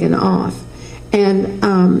be taken off. And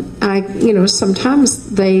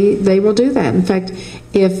sometimes they will do that. In fact,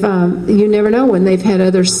 if you never know when they've had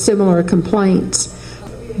other similar complaints.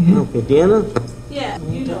 Okay, Deanna? Yeah,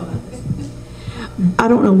 you know. I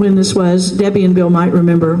don't know when this was. Debbie and Bill might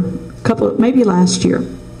remember. Maybe last year.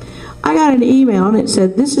 I got an email and it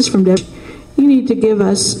said, "This is from Debbie. You need to give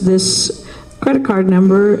us this credit card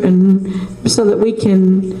number and so that we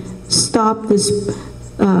can stop this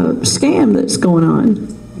scam that's going on."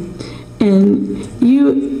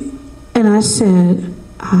 And I said,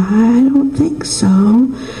 "I don't think so."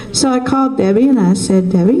 So I called Debbie and I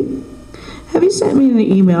said, "Debbie, have you sent me an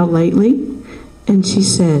email lately?" And she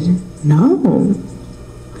said, "No."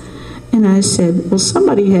 And I said, "Well,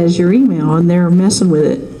 somebody has your email and they're messing with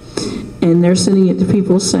it. And they're sending it to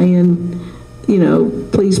people saying,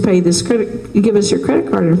 please pay this give us your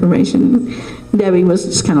credit card information." Debbie was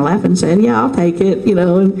just kind of laughing, saying, "Yeah, I'll take it,"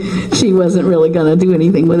 and she wasn't really going to do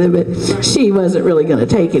anything with it, but she wasn't really going to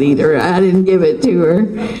take it either. I didn't give it to her.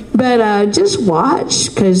 But just watch,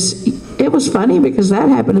 because it was funny, because that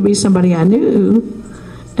happened to be somebody I knew.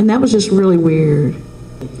 And that was just really weird.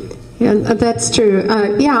 Yeah, that's true.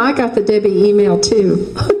 Yeah, I got the Debbie email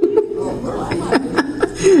too.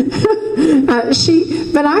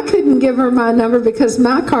 But I couldn't give her my number because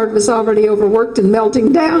my card was already overworked and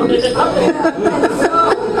melting down.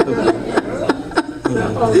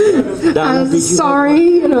 I'm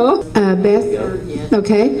sorry, Beth.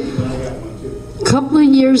 Okay. A couple of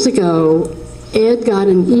years ago, Ed got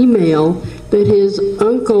an email that his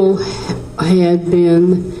uncle had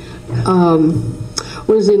been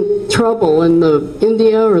was in trouble in the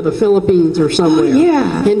India or the Philippines or somewhere.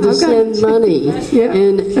 Yeah, and to send money. Yeah.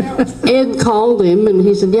 And Ed called him and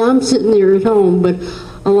he said, "Yeah, I'm sitting here at home, but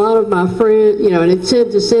a lot of my friends, and it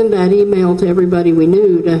said to send that email to everybody we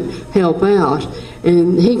knew to help out."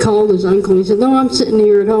 And he called his uncle and he said, "No, I'm sitting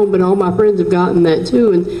here at home, but all my friends have gotten that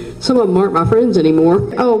too, and some of them aren't my friends anymore."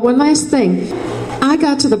 Oh, one last thing. I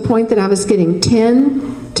got to the point that I was getting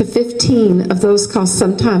 10 to 15 of those calls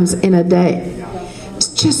sometimes in a day. It's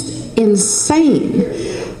just insane.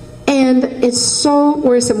 And it's so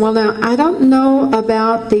worrisome. Well, now, I don't know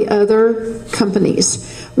about the other companies.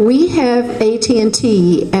 We have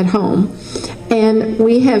AT&T at home, and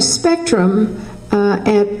we have Spectrum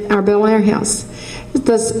at our Bel Air house.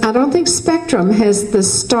 I don't think Spectrum has the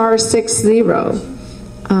star 60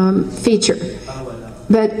 feature,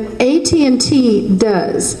 but AT&T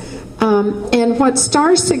does. And what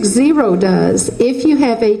star 60 does, if you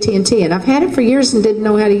have AT&T, and I've had it for years and didn't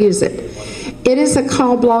know how to use it, it is a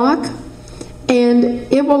call block, and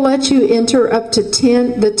it will let you enter up to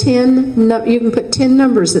 10. You can put 10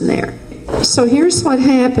 numbers in there. So here's what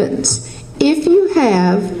happens. If you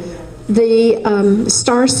have the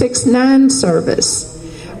star 69 service,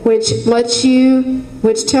 which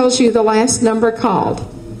tells you the last number called.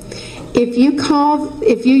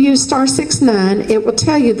 If you use star 69, it will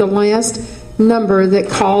tell you the last number that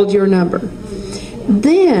called your number.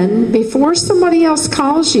 Then, before somebody else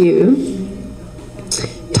calls you,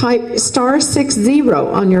 type star 60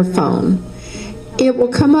 on your phone. It will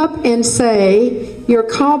come up and say your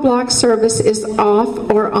call block service is off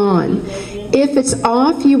or on. If it's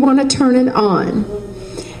off, you want to turn it on.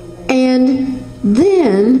 And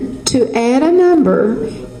then, to add a number,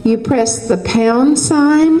 you press the pound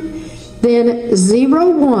sign, then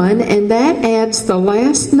 01, and that adds the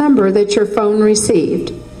last number that your phone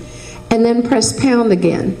received. And then press pound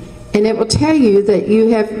again, and it will tell you that you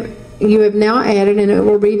have now added, and it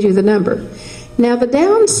will read you the number. Now, the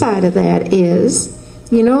downside of that is,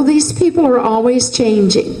 these people are always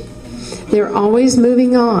changing. They're always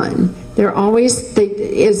moving on.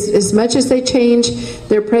 As much as they change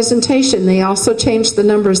their presentation, they also change the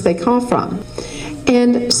numbers they call from.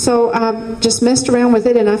 And so I just messed around with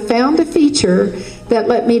it, and I found a feature that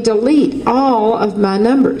let me delete all of my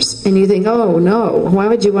numbers. And you think, oh no, why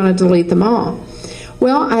would you want to delete them all?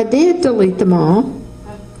 Well, I did delete them all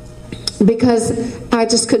because I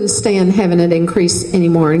just couldn't stand having it increase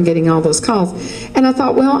anymore and getting all those calls. And I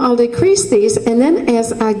thought, well, I'll decrease these, and then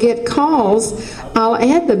as I get calls, I'll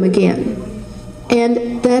add them again.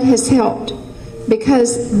 And that has helped,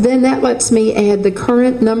 because then that lets me add the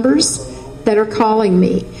current numbers that are calling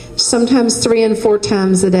me, sometimes 3 and 4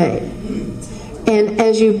 times a day. And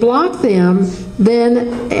as you block them,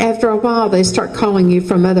 then after a while they start calling you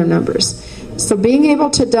from other numbers. So being able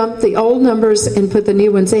to dump the old numbers and put the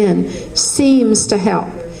new ones in seems to help.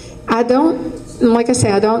 Like I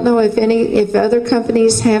say, I don't know if other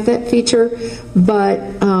companies have that feature, but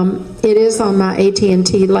it is on my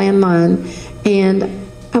AT&T landline, and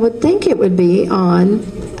I would think it would be on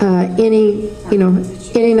any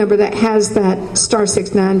number that has that star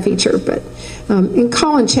 69 feature. But and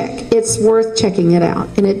call and check. It's worth checking it out,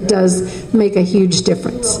 and it does make a huge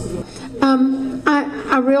difference.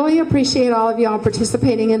 I really appreciate all of y'all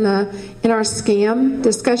participating in our scam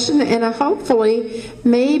discussion, and hopefully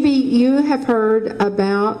maybe you have heard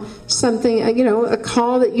about something, a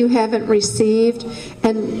call that you haven't received,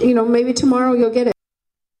 and maybe tomorrow you'll get it.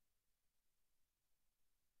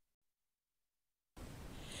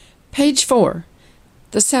 Page 4,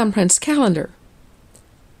 the Soundprints calendar.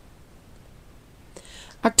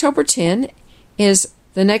 October 10 is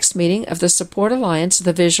the next meeting of the Support Alliance of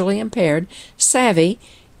the Visually Impaired, SAVI,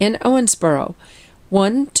 in Owensboro,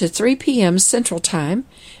 1 to 3 p.m. Central Time.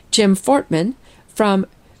 Jim Fortman from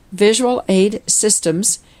Visual Aid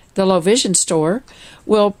Systems, the Low Vision Store,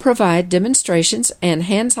 will provide demonstrations and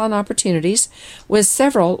hands-on opportunities with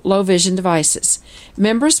several low vision devices.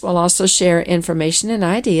 Members will also share information and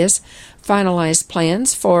ideas, finalize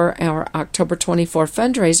plans for our October 24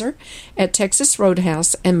 fundraiser at Texas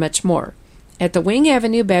Roadhouse, and much more. at the Wing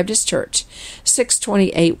Avenue Baptist Church,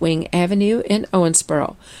 628 Wing Avenue in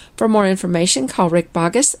Owensboro. For more information, call Rick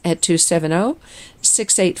Bogus at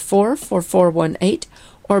 270-684-4418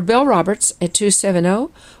 or Bill Roberts at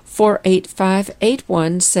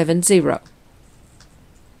 270-485-8170.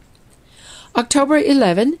 October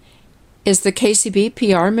 11 is the KCB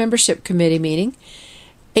PR Membership Committee meeting,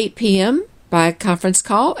 8 p.m. by conference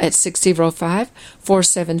call at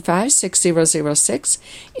 605-475-6006.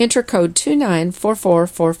 Enter code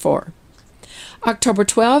 294444. October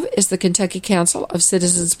 12 is the Kentucky Council of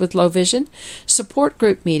Citizens with Low Vision support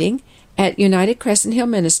group meeting at United Crescent Hill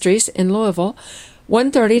Ministries in Louisville,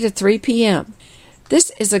 1:30 to 3 p.m.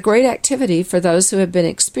 This is a great activity for those who have been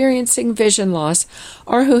experiencing vision loss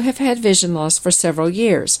or who have had vision loss for several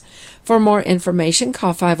years. For more information,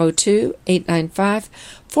 call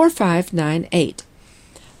 502-895-4598.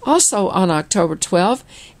 Also on October 12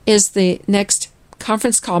 is the next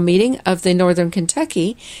conference call meeting of the Northern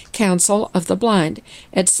Kentucky Council of the Blind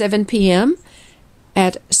at 7 p.m.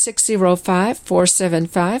 at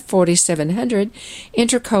 605-475-4700.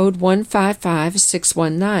 Enter code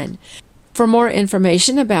 155619. For more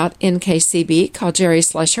information about NKCB, call Jerry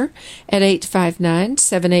Slusher at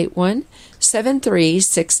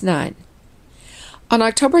 859-781-7369. On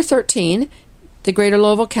October 13, the Greater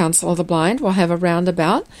Louisville Council of the Blind will have a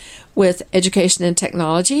roundabout with education and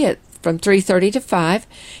technology from 3:30 to 5,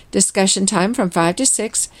 discussion time from 5 to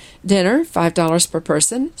 6, dinner $5 per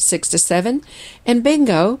person, 6 to 7, and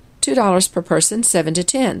bingo $2 per person, 7 to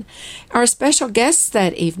 10. Our special guests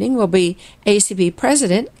that evening will be ACB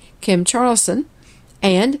President Kim Charlson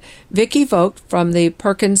and Vicki Vogt from the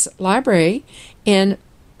Perkins Library in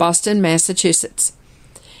Boston, Massachusetts.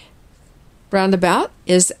 Roundabout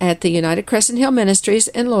is at the United Crescent Hill Ministries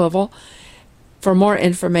in Louisville. For more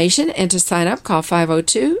information and to sign up, call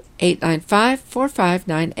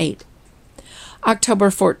 502-895-4598. October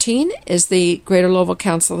 14 is the Greater Louisville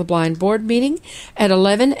Council of the Blind Board meeting at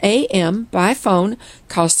 11 a.m. by phone.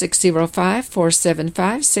 Call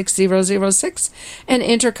 605-475-6006 and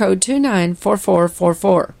enter code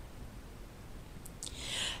 294444.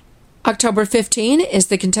 October 15 is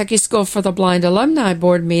the Kentucky School for the Blind Alumni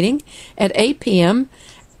Board meeting at 8 p.m.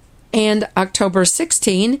 and October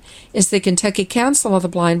 16 is the Kentucky Council of the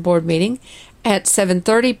Blind Board meeting at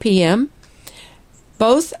 7:30 p.m.,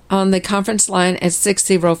 both on the conference line at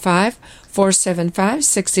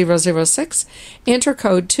 605-475-6006. Enter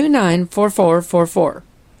code 294444.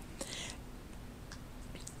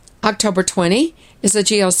 October 20 is a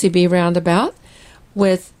GLCB roundabout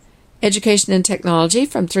with education and technology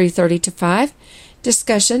from 3:30 to 5,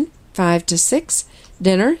 discussion 5 to 6,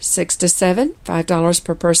 dinner 6 to 7, $5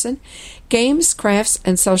 per person, games, crafts,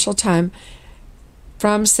 and social time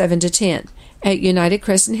from 7 to 10. At United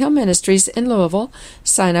Crescent Hill Ministries in Louisville.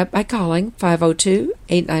 Sign up by calling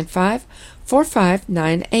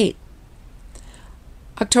 502-895-4598.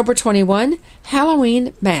 October 21,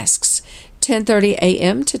 Halloween masks, 10:30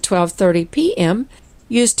 a.m. to 12:30 p.m.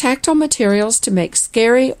 Use tactile materials to make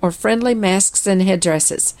scary or friendly masks and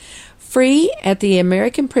headdresses. Free at the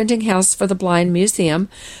American Printing House for the Blind Museum,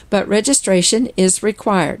 but registration is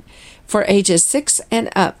required for ages 6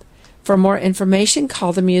 and up. For more information,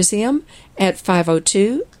 call the museum at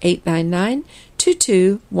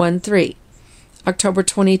 502-899-2213. October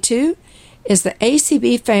 22 is the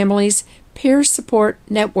ACB Families Peer Support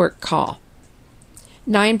Network call.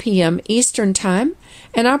 9 p.m. Eastern Time,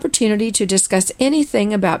 an opportunity to discuss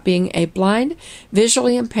anything about being a blind,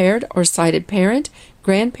 visually impaired, or sighted parent,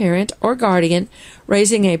 grandparent, or guardian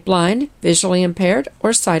raising a blind, visually impaired,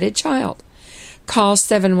 or sighted child. Call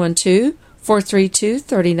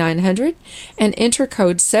 712-432-3900 and enter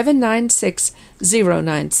code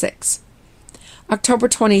 796096. October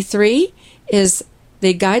 23 is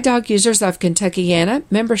the Guide Dog Users of Kentuckiana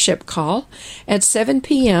membership call at 7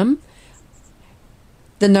 p.m.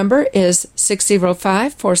 The number is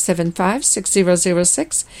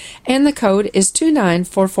 605-475-6006 and the code is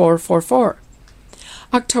 294444.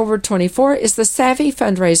 October 24 is the Savvy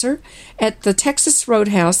fundraiser at the Texas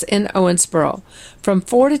Roadhouse in Owensboro from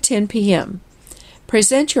 4 to 10 p.m.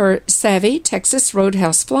 Present your Savvy Texas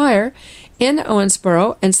Roadhouse flyer in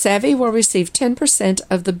Owensboro and Savvy will receive 10%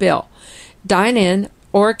 of the bill. Dine in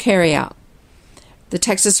or carry out. The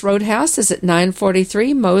Texas Roadhouse is at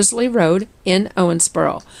 943 Mosley Road in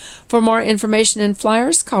Owensboro. For more information and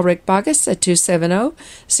flyers, call Rick Bogus at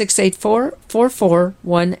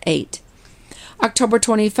 270-684-4418. October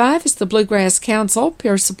 25 is the Bluegrass Council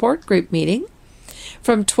Peer Support Group meeting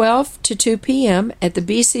from 12 to 2 p.m. at the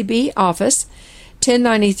BCB office,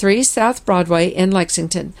 1093 South Broadway in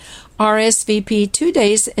Lexington. RSVP 2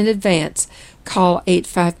 days in advance. Call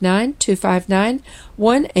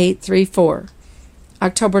 859-259-1834.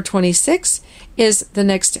 October 26th is the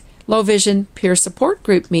next Low Vision Peer Support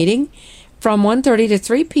Group meeting from 1:30 to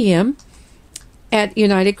 3 p.m. at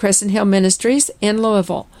United Crescent Hill Ministries in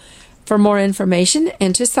Louisville. For more information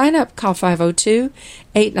and to sign up, call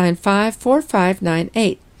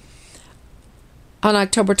 502-895-4598. On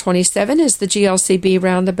October 27 is the GLCB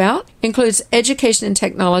Roundabout. Includes Education and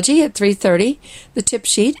Technology at 3:30, the tip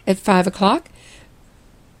sheet at 5 o'clock,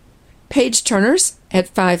 Page Turners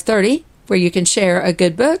at 5:30, where you can share a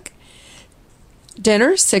good book,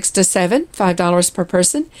 dinner 6 to 7, $5 per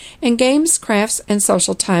person, and games, crafts, and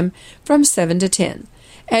social time from 7 to 10.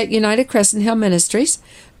 At United Crescent Hill Ministries,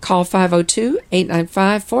 call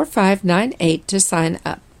 502-895-4598 to sign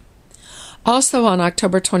up. Also on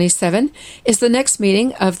October 27 is the next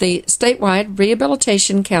meeting of the Statewide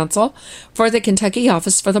Rehabilitation Council for the Kentucky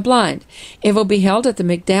Office for the Blind. It will be held at the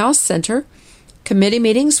McDowell Center. Committee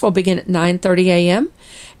meetings will begin at 9:30 a.m.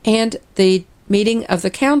 and the meeting of the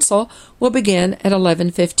council will begin at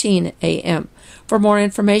 11:15 a.m. For more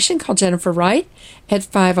information, call Jennifer Wright at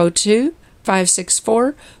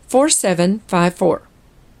 502-564-4754.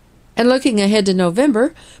 And looking ahead to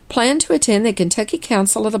November, plan to attend the Kentucky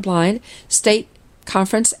Council of the Blind State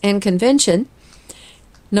Conference and Convention,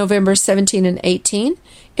 November 17 and 18.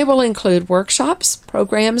 It will include workshops,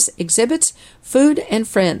 programs, exhibits, food, and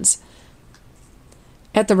friends.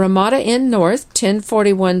 At the Ramada Inn North,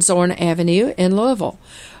 1041 Zorn Avenue in Louisville.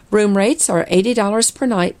 Room rates are $80 per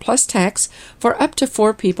night plus tax for up to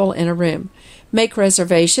 4 people in a room. Make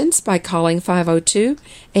reservations by calling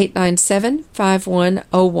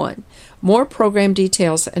 502-897-5101. More program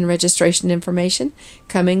details and registration information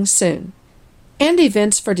coming soon. And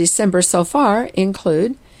events for December so far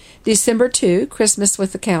include December 2, Christmas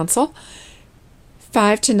with the Council,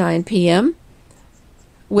 5 to 9 p.m.,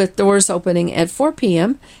 with doors opening at 4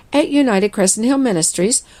 p.m. at United Crescent Hill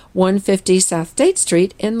Ministries, 150 South State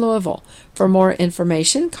Street in Louisville. For more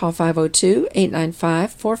information, call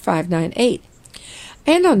 502-895-4598.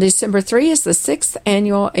 And on December 3 is the 6th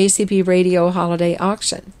Annual ACB Radio Holiday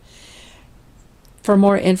Auction. For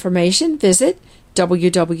more information, visit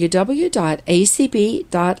www.acb.org.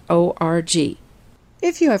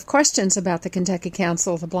 If you have questions about the Kentucky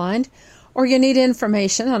Council of the Blind, or you need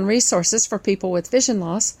information on resources for people with vision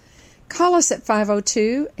loss, call us at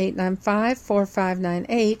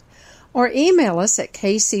 502-895-4598 or email us at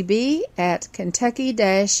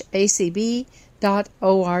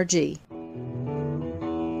kcb@kentucky-acb.org.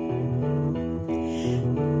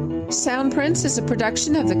 Soundprints is a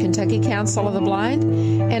production of the Kentucky Council of the Blind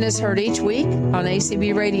and is heard each week on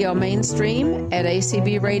ACB Radio Mainstream at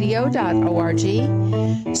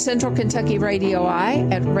acbradio.org, Central Kentucky Radio I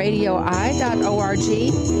at radioi.org,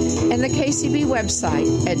 and the KCB website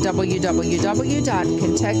at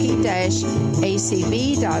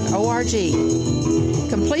www.kentucky-acb.org.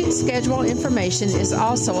 Complete schedule information is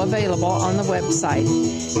also available on the website.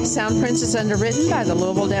 Soundprints is underwritten by the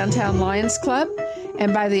Louisville Downtown Lions Club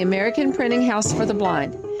and by the American Printing House for the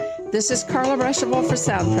Blind. This is Carla Ruschival for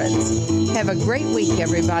Soundprints. Have a great week,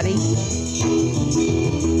 everybody.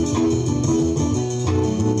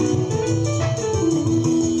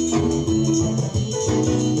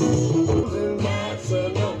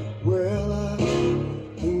 Well,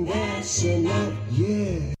 that's enough,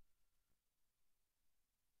 yeah.